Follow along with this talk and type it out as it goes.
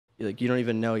like you don't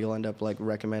even know, you'll end up like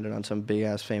recommended on some big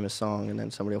ass famous song, and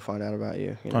then somebody will find out about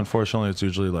you. You know? Unfortunately, it's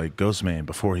usually like Ghostman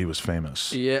before he was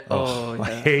famous. Yeah. Oh, yeah.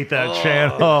 I hate that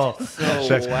channel.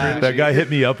 So that guy hit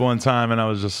me up one time, and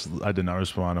I did not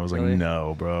respond. I was like, Really?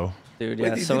 no, bro. Dude,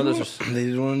 Wait, yeah, some of those are. they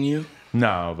did one on you?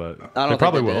 No, but I don't they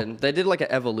probably think will. did. They did like an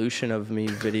evolution of me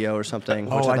video or something.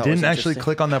 Which Oh, I I thought didn't was actually interesting.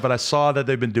 click on that, but I saw that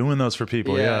they've been doing those for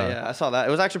people. Yeah, I saw that. It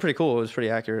was actually pretty cool. It was pretty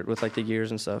accurate with like the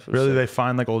years and stuff. It was Really, sick. they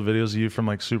find like old videos of you from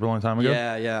like super long time ago.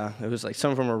 Yeah. It was like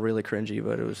some of them were really cringy,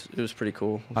 but it was pretty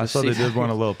cool. I Just saw they see- did one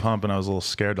a little pump, and I was a little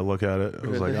scared to look at it. I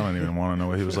was like, I don't even want to know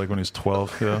what he was like when he was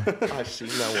 12. Yeah. I've seen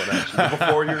that one actually.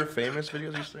 Before your famous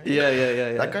videos, you saying?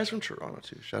 Yeah. That guy's from Toronto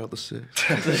too. Shout out the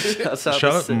Six. Shout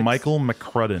out Michael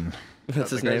McCrudden.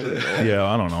 That's his name. Yeah,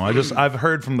 I don't know. I've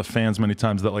heard from the fans many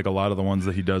times that like a lot of the ones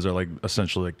that he does are like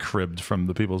essentially like cribbed from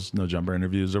the people's NoJumper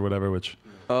interviews or whatever, which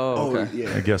Oh, okay.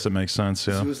 yeah. I guess it makes sense.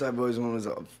 Yeah. Suicide Boys one was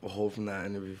a hole from that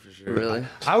interview for sure. Really?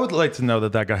 I would like to know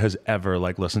that guy has ever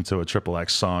like listened to a XXX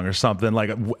song or something,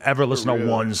 like ever listened to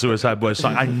one Suicide Boys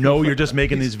song. I know you're just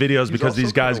making these videos because these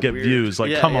also guys kinda get weird. views.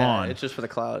 Like, come on. It's just for the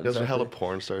cloud. There's a hella exactly.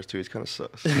 porn stars too. He's kind of sus.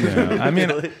 Yeah. I mean,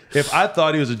 if I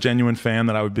thought he was a genuine fan,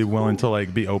 that I would be willing to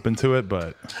like be open to it.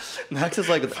 But Max is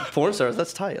like porn stars.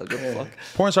 That's tight. Like, what the fuck?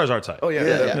 porn stars are tight. Oh yeah,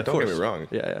 of don't get course. me wrong.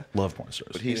 Yeah. Love porn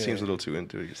stars. But he seems a little too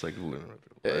into it. He's like living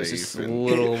It's just a life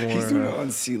little He's doing more. it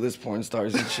on C-list porn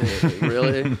stars and shit. Like,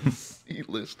 Really?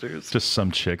 E-listers. Just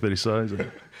some chick that he saw. He's like,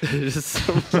 Just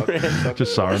some random-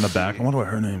 just saw her in the back. I wonder what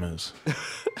her name is.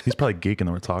 He's probably geeking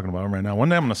that we're talking about him right now. One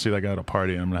day I'm gonna see that guy at a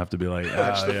party and I'm gonna have to be like,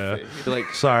 yeah, Be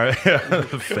like, sorry,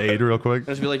 fade real quick.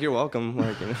 just be like, you're welcome.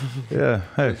 Like, you know, Yeah,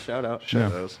 hey, shout out. yeah.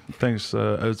 Shadows. Thanks.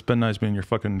 It's been nice being your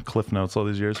fucking cliff notes all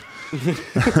these years.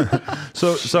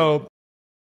 So